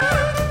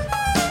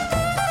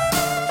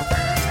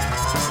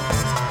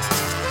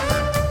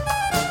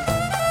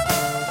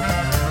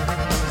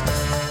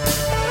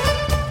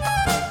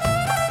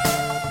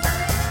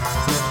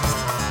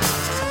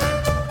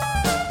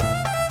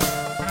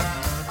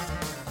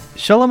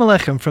Shalom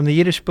Aleichem from the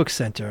Yiddish Book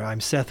Center.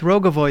 I'm Seth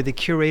Rogovoy, the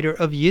curator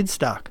of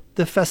Yidstock,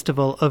 the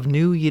festival of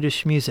new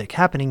Yiddish music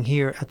happening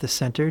here at the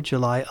center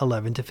July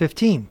 11 to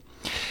 15.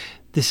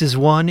 This is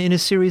one in a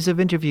series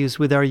of interviews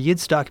with our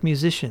Yidstock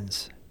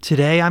musicians.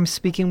 Today I'm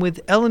speaking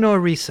with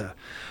Eleanor Reissa,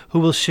 who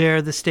will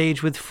share the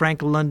stage with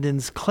Frank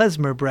London's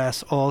Klezmer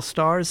Brass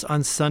Allstars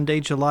on Sunday,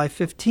 July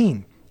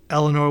 15.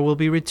 Eleanor will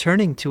be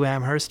returning to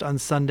Amherst on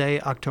Sunday,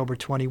 October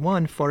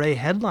 21 for a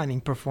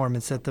headlining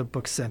performance at the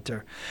Book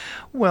Center.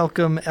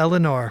 Welcome,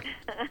 Eleanor.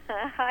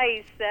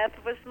 Hi,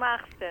 Seth. Was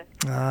machst du?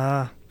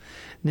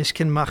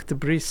 Nishkin machte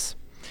bris.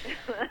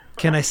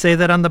 Can I say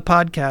that on the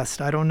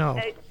podcast? I don't know.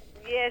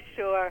 Yeah,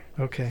 sure.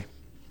 Okay.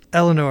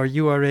 Eleanor,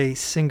 you are a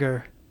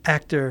singer,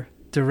 actor,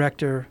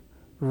 director,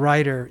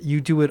 writer.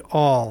 You do it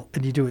all,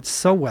 and you do it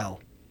so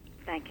well.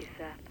 Thank you,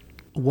 Seth.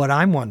 What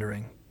I'm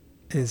wondering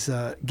is,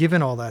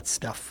 given all that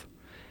stuff,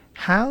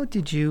 how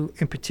did you,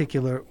 in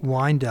particular,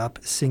 wind up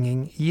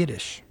singing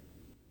Yiddish?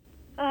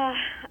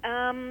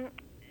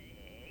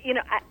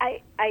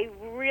 I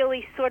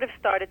really sort of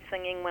started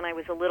singing when I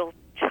was a little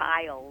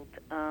child.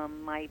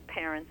 My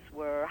parents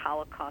were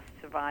Holocaust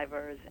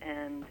survivors,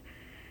 and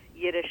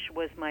Yiddish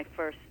was my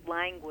first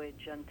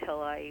language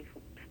until I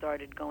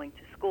started going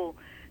to school.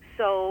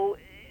 So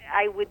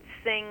I would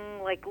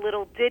sing like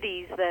little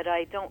ditties that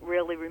I don't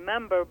really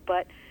remember,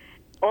 but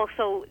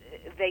also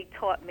they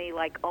taught me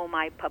like Oh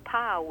My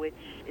Papa, which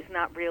is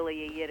not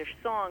really a Yiddish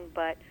song,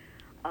 but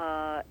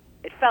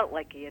it felt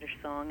like a Yiddish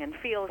song and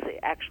feels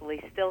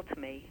actually still to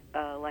me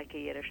like a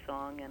Yiddish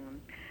song.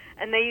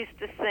 And they used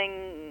to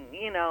sing,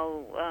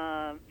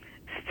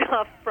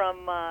 stuff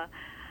from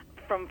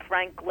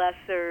Frank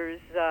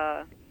Lesser's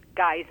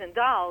Guys and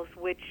Dolls,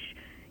 which,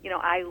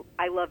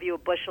 I love you a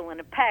bushel and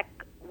a peck,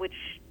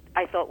 which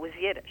I thought was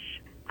Yiddish.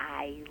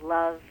 I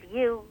love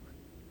you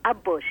a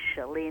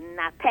bushel in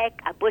a peck,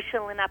 a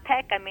bushel in a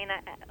peck. I mean,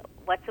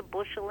 what's a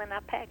bushel in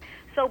a peck?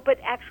 So, but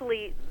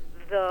actually,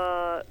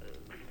 the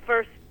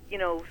first,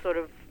 sort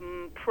of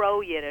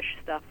pro-Yiddish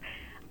stuff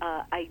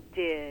I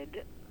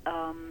did,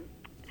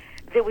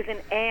 there was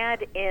an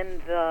ad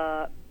in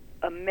the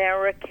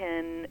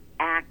American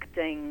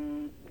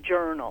Acting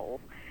Journal,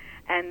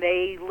 and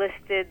they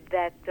listed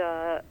that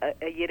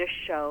a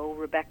Yiddish show,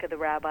 Rebecca the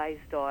Rabbi's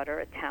Daughter,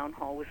 at Town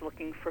Hall, was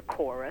looking for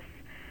chorus.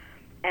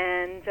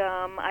 And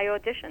I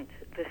auditioned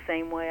the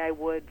same way I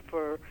would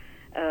for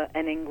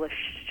an English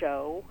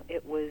show.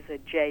 It was a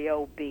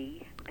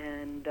J.O.B.,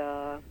 and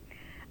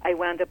I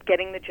wound up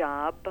getting the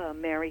job.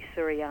 Mary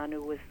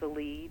Surianu was the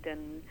lead,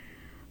 and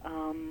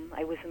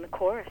I was in the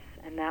chorus.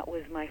 And that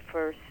was my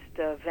first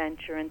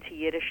venture into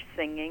Yiddish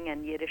singing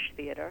and Yiddish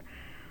theater.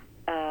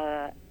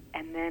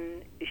 And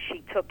then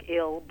she took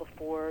ill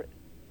before,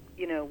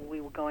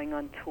 we were going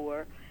on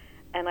tour.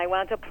 And I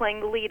wound up playing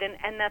the lead,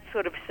 and that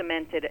sort of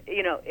cemented,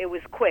 it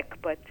was quick,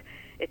 but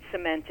it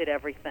cemented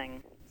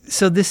everything.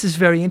 So this is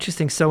very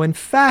interesting. So in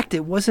fact,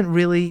 it wasn't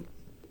really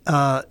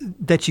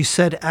that you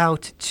set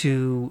out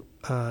to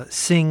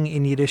sing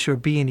in Yiddish or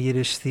be in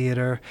Yiddish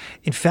theater.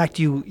 In fact,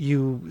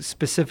 you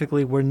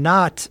specifically were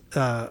not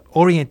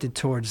oriented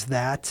towards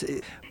that.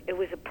 It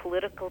was a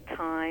political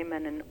time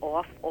and an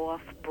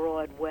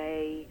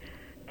off-Broadway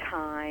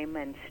time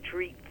and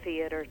street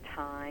theater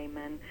time,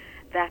 and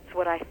that's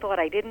what I thought.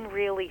 I didn't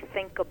really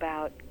think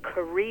about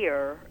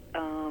career.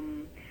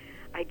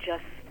 I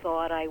just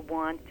thought I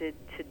wanted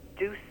to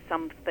do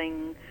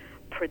something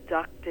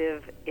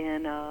productive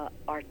in an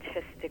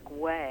artistic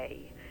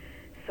way.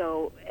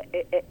 So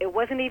it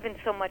wasn't even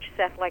so much,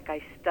 Seth, like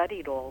I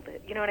studied all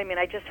this. You know what I mean?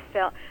 I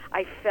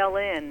fell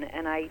in,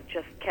 and I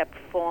just kept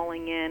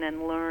falling in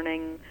and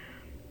learning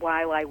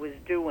while I was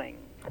doing.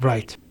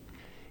 Right.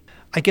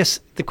 I guess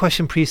the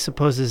question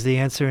presupposes the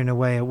answer in a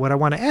way. What I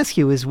want to ask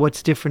you is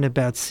what's different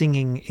about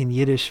singing in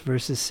Yiddish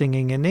versus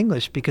singing in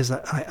English, because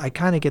I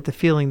kind of get the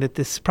feeling that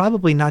this is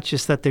probably not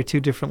just that they're two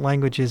different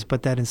languages,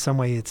 but that in some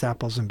way it's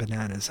apples and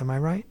bananas. Am I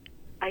right?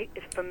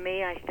 For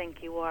me, I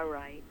think you are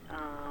right.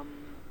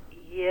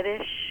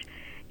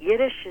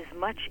 Yiddish is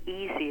much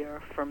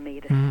easier for me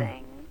to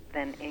sing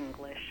than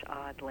English,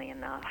 oddly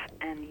enough.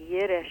 And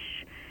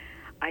Yiddish,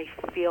 I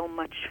feel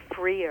much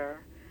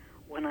freer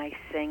when I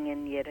sing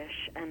in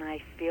Yiddish, and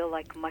I feel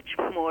like much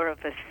more of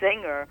a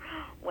singer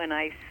when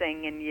I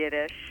sing in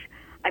Yiddish.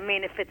 I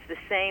mean, if it's the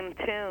same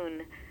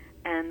tune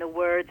and the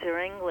words are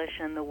English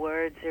and the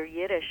words are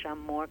Yiddish,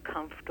 I'm more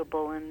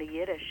comfortable in the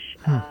Yiddish.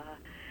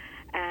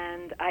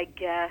 And I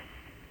guess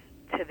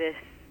to this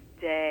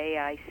day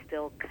I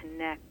still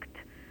connect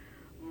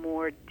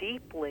more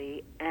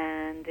deeply,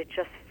 and it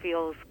just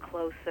feels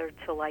closer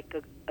to like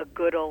a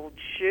good old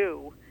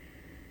shoe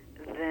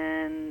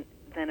than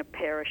a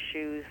pair of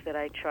shoes that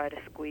I try to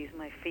squeeze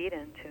my feet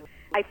into.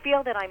 I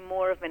feel that I'm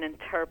more of an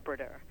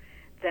interpreter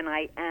than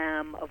I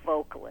am a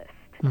vocalist.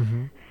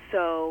 Mm-hmm.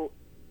 So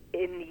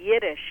in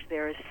Yiddish,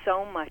 there is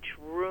so much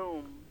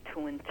room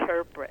to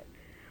interpret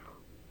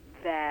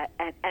that,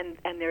 and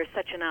there's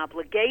such an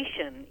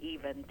obligation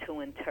even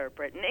to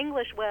interpret. In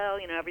English, well,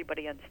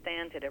 everybody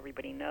understands it,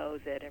 everybody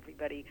knows it,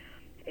 everybody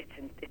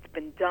it's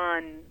been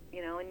done.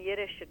 You know, in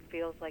Yiddish, it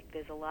feels like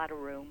there's a lot of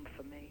room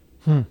for me.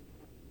 Yeah.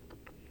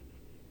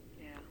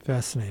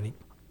 Fascinating.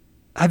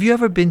 Have you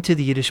ever been to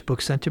the Yiddish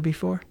Book Center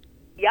before?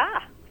 Yeah.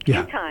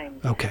 Yeah. 2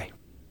 times. Okay.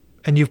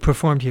 And you've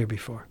performed here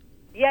before?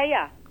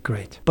 Yeah.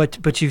 Great.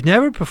 But you've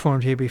never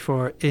performed here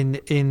before in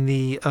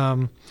the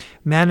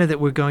manner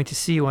that we're going to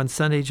see you on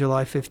Sunday,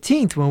 July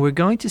 15th, when we're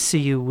going to see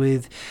you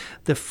with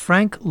the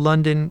Frank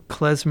London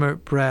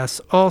Klezmer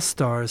Brass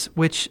Allstars,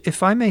 which,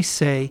 if I may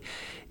say,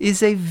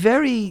 is a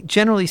very,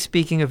 generally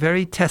speaking, a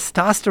very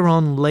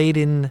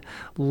testosterone-laden,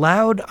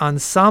 loud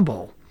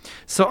ensemble.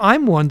 So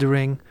I'm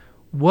wondering,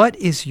 what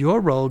is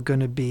your role going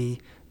to be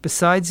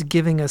besides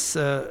giving us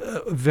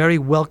a very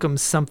welcome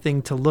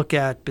something to look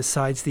at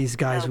besides these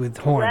guys with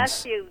horns?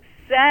 Bless you,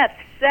 Seth.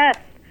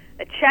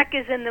 A check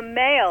is in the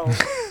mail.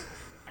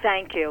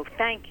 Thank you.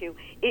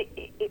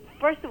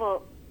 First of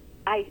all,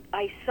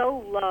 I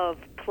so love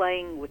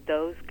playing with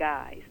those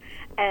guys.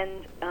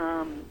 And,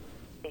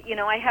 you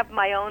know, I have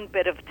my own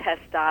bit of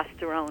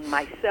testosterone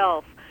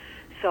myself,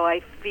 so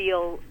I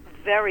feel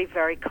very,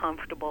 very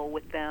comfortable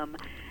with them.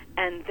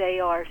 And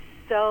they are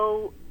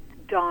so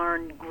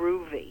darn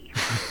groovy.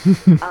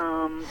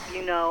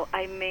 You know,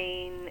 I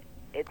mean,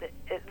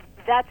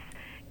 that's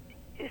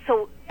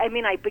so. I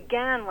mean, I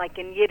began like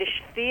in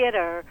Yiddish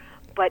theater,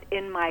 but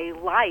in my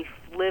life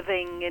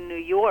living in New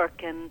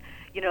York, and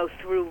you know,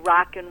 through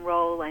rock and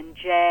roll and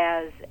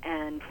jazz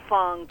and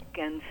funk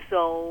and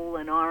soul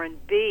and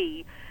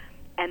R&B,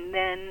 and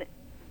then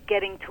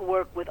getting to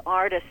work with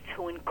artists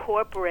who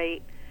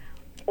incorporate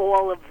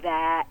all of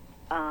that,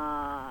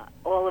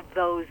 all of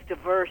those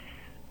diverse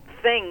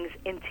things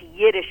into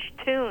Yiddish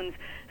tunes,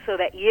 so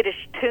that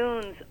Yiddish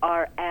tunes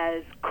are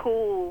as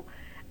cool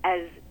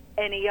as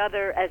any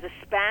other, as a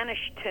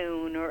Spanish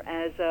tune or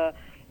as a,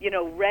 you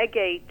know,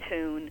 reggae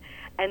tune.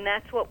 And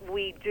that's what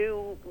we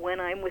do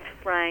when I'm with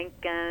Frank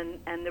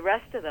and the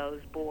rest of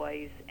those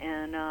boys.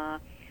 And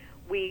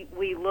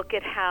we look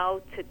at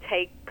how to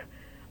take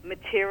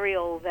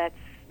material that's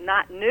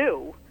not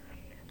new,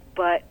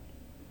 but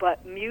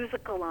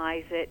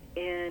musicalize it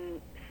in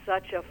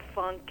such a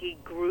funky,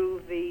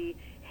 groovy,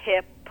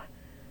 hip,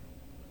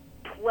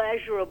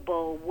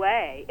 pleasurable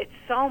way. It's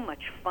so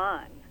much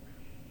fun.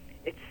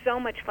 It's so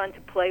much fun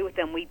to play with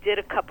them. We did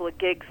a couple of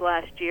gigs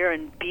last year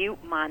in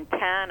Butte,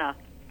 Montana,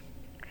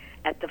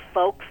 at the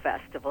Folk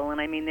Festival,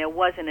 and I mean, there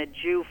wasn't a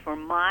Jew for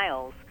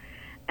miles,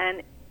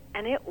 and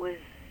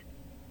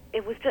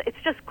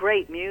it's just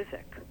great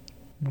music.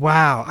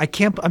 Wow,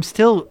 I'm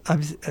still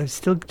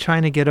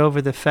trying to get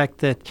over the fact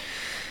that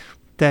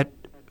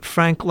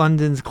Frank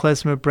London's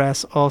Klezmer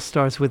Brass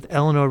All-Stars with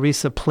Eleanor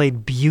Reissa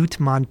played Butte,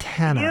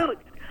 Montana. Butte.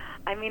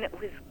 I mean, it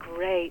was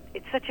great.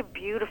 It's such a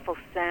beautiful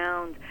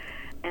sound,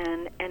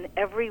 and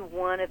every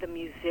one of the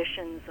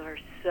musicians are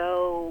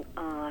so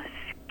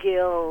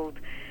skilled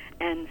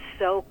and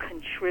so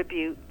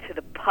contribute to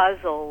the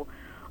puzzle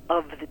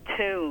of the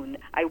tune.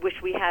 I wish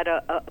we had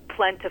a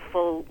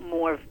plentiful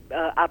more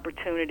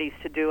opportunities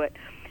to do it.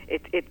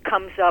 It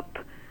comes up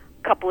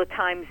a couple of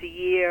times a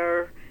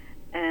year,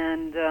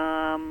 and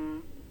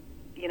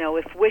you know,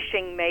 if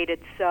wishing made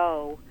it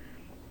so,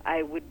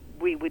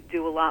 we would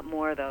do a lot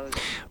more of those.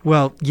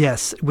 Well,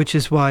 yes, which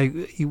is why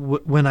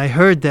when I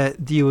heard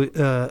that you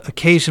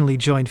occasionally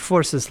joined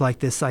forces like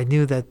this, I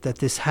knew that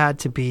this had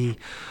to be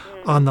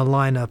on the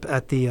lineup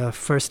at the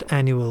first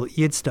annual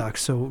Yidstock.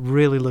 So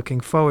really looking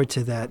forward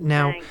to that.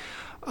 Now,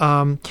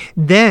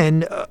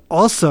 then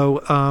also,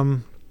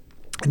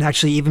 and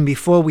actually even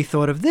before we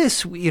thought of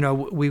this,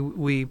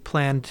 we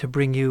planned to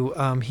bring you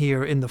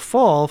here in the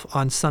fall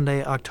on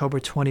Sunday, October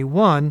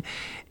 21,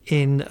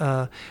 in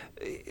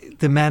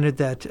the manner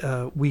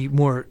that we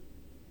more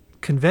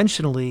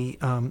conventionally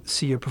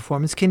see your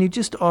performance. Can you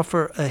just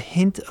offer a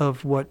hint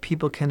of what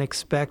people can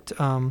expect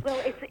for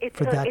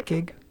that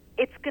gig?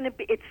 It's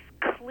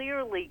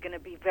clearly going to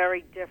be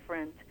very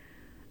different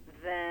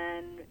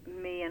than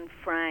me and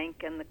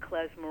Frank and the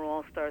Klezmer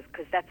All-Stars,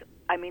 because that's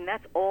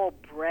all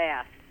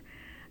brass,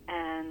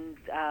 and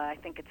I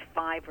think it's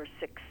 5 or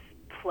 6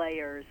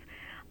 players.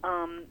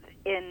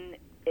 In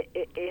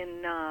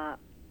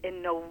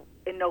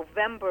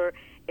November,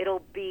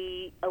 it'll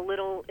be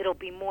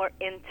more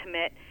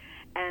intimate,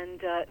 and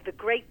the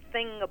great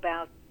thing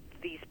about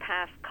these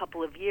past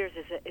couple of years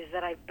is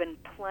that I've been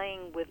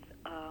playing with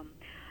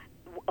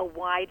a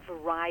wide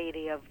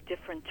variety of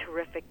different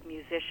terrific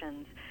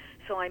musicians.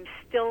 So I'm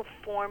still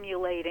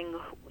formulating,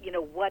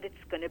 what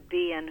it's going to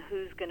be and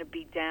who's going to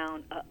be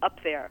down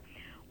up there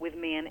with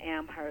me in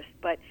Amherst.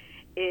 But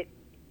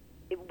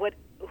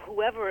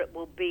whoever it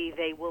will be,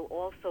 they will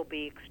also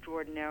be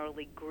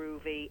extraordinarily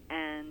groovy,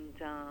 and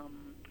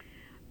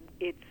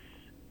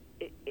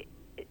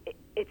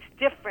it's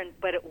different,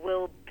 but it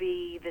will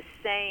be the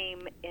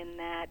same in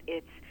that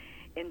it's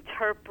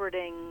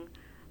interpreting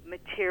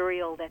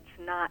material that's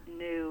not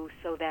new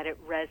so that it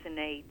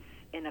resonates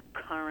in a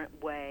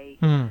current way.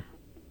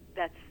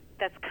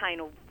 That's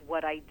kind of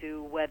what I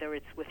do, whether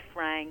it's with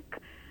Frank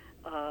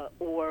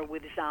or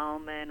with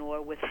Zalman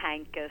or with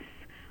Hankus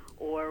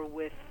or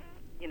with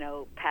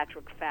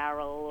Patrick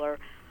Farrell or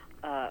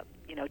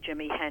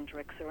Jimi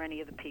Hendrix or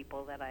any of the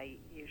people that I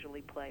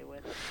usually play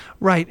with.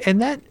 Right,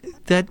 and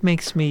that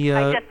makes me...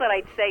 I just thought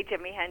I'd say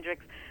Jimi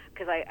Hendrix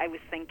because I was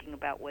thinking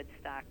about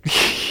Woodstock.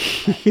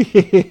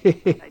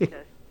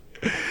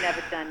 I've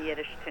never done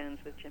Yiddish tunes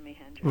with Jimi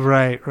Hendrix.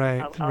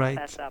 Right. I'll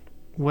fess up.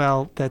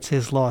 Well, that's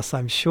his loss,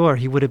 I'm sure.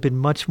 He would have been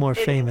much more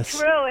famous. It's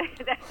true,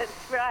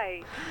 that's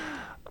right.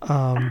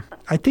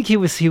 I think he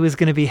was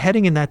going to be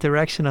heading in that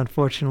direction,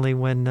 unfortunately,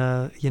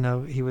 when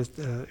he was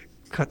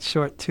cut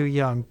short too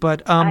young.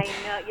 But I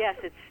know. Yes,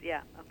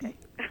 okay.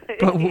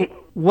 But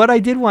what I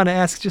did want to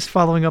ask, just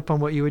following up on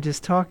what you were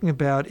just talking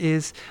about,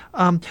 is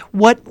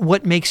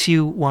what makes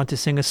you want to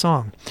sing a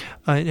song?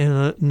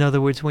 In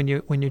other words, when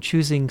you're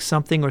choosing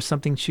something or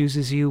something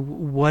chooses you,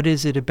 what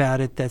is it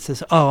about it that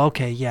says, "Oh,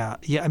 okay, yeah"?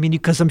 I mean,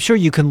 because I'm sure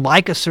you can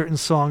like a certain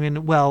song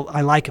and, well, I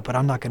like it, but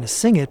I'm not going to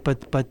sing it.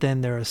 But then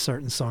there are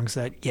certain songs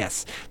that,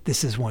 yes,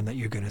 this is one that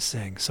you're going to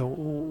sing. So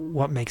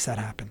what makes that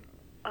happen?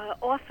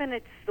 Often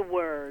it's the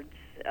words.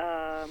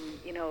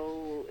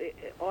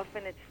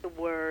 Often it's the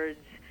words.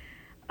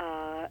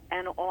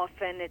 And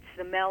often it's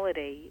the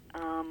melody,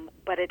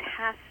 but it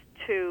has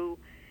to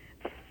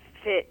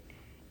fit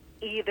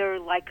either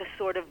like a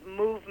sort of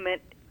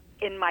movement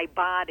in my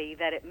body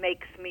that it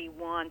makes me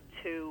want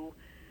to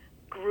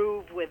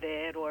groove with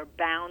it or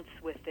bounce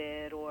with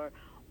it, or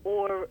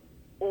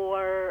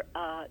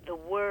the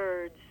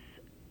words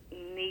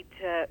need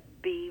to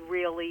be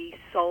really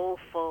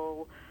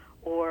soulful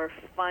or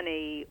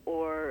funny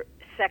or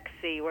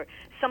sexy or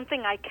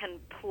something I can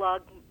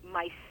plug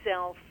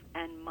myself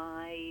and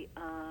my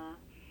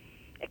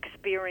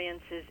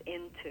experiences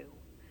into.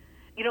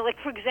 Like,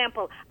 for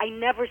example, I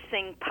never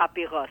sing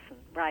Papyrossen,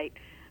 right?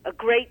 A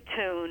great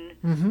tune.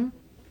 Mm-hmm.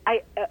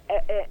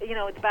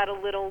 It's about a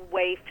little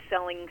waif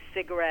selling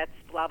cigarettes,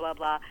 blah, blah,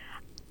 blah.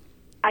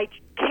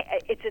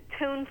 It's a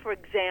tune, for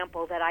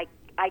example, that I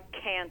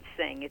can't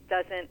sing. It's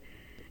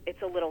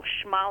a little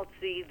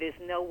schmaltzy. There's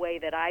no way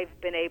that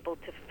I've been able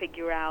to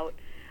figure out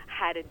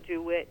how to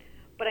do it.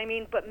 But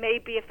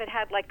maybe if it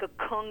had like a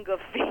conga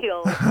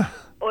feel,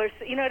 or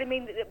you know what I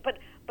mean. But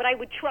I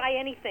would try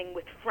anything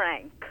with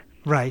Frank,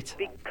 right?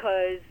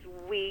 Because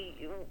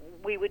we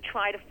would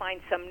try to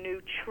find some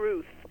new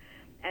truth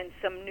and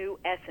some new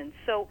essence.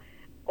 So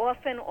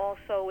often,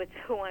 also, it's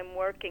who I'm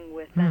working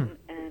with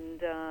and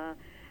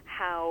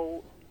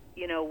how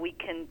we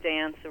can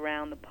dance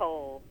around the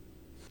pole.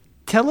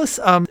 Tell us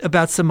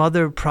about some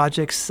other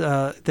projects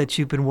that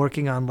you've been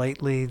working on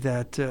lately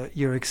that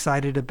you're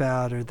excited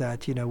about or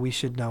that, we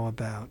should know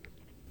about.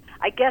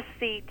 I guess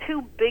the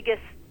two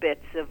biggest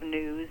bits of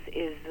news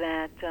is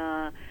that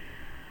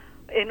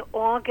in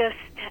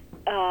August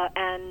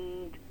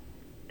and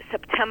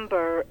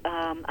September,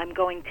 I'm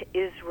going to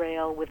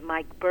Israel with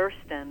Mike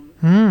Burstyn.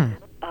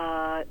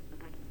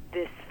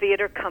 This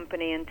theater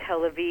company in Tel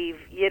Aviv,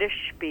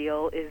 Yiddish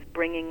Spiel, is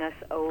bringing us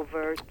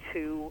over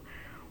to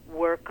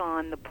work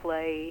on the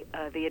play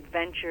The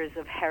Adventures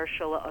of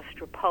Herschel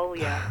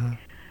Ostropolia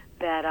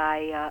that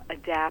I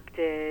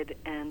adapted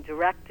and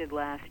directed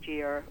last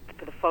year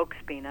for the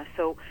Folkspina.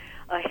 So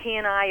he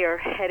and I are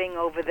heading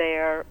over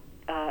there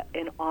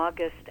in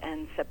August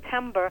and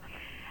September.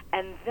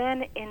 And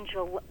then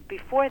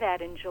before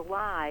that, in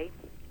July,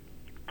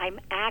 I'm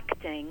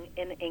acting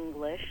in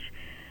English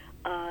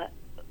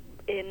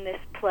in this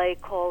play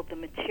called The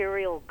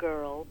Material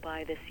Girl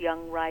by this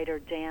young writer,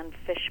 Dan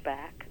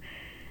Fishback.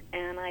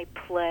 And I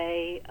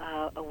play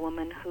a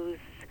woman who's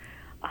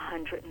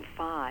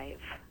 105.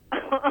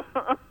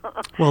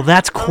 Well,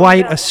 that's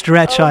quite a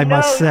stretch, I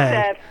must say.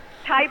 Seth.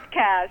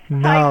 Typecast.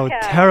 No,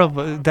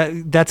 terrible.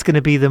 That's going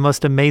to be the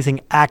most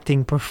amazing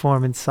acting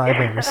performance I've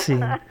ever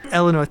seen.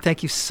 Eleanor,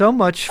 thank you so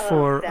much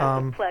for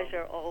a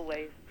pleasure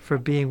always. For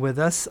being with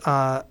us.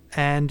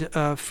 And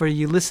for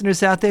you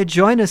listeners out there,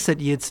 join us at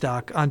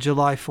Yidstock on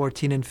July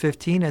 14 and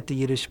 15 at the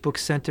Yiddish Book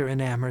Center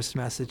in Amherst,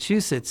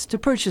 Massachusetts. To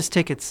purchase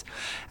tickets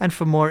and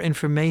for more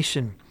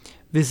information,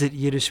 visit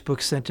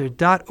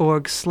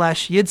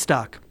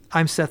yiddishbookcenter.org/Yidstock.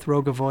 I'm Seth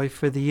Rogovoy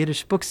for the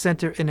Yiddish Book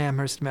Center in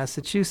Amherst,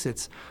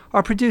 Massachusetts.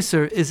 Our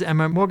producer is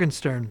Emma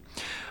Morgenstern.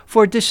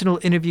 For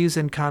additional interviews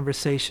and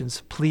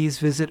conversations, please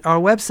visit our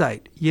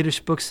website,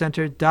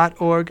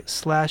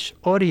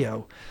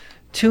 yiddishbookcenter.org/audio.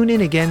 Tune in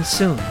again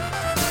soon.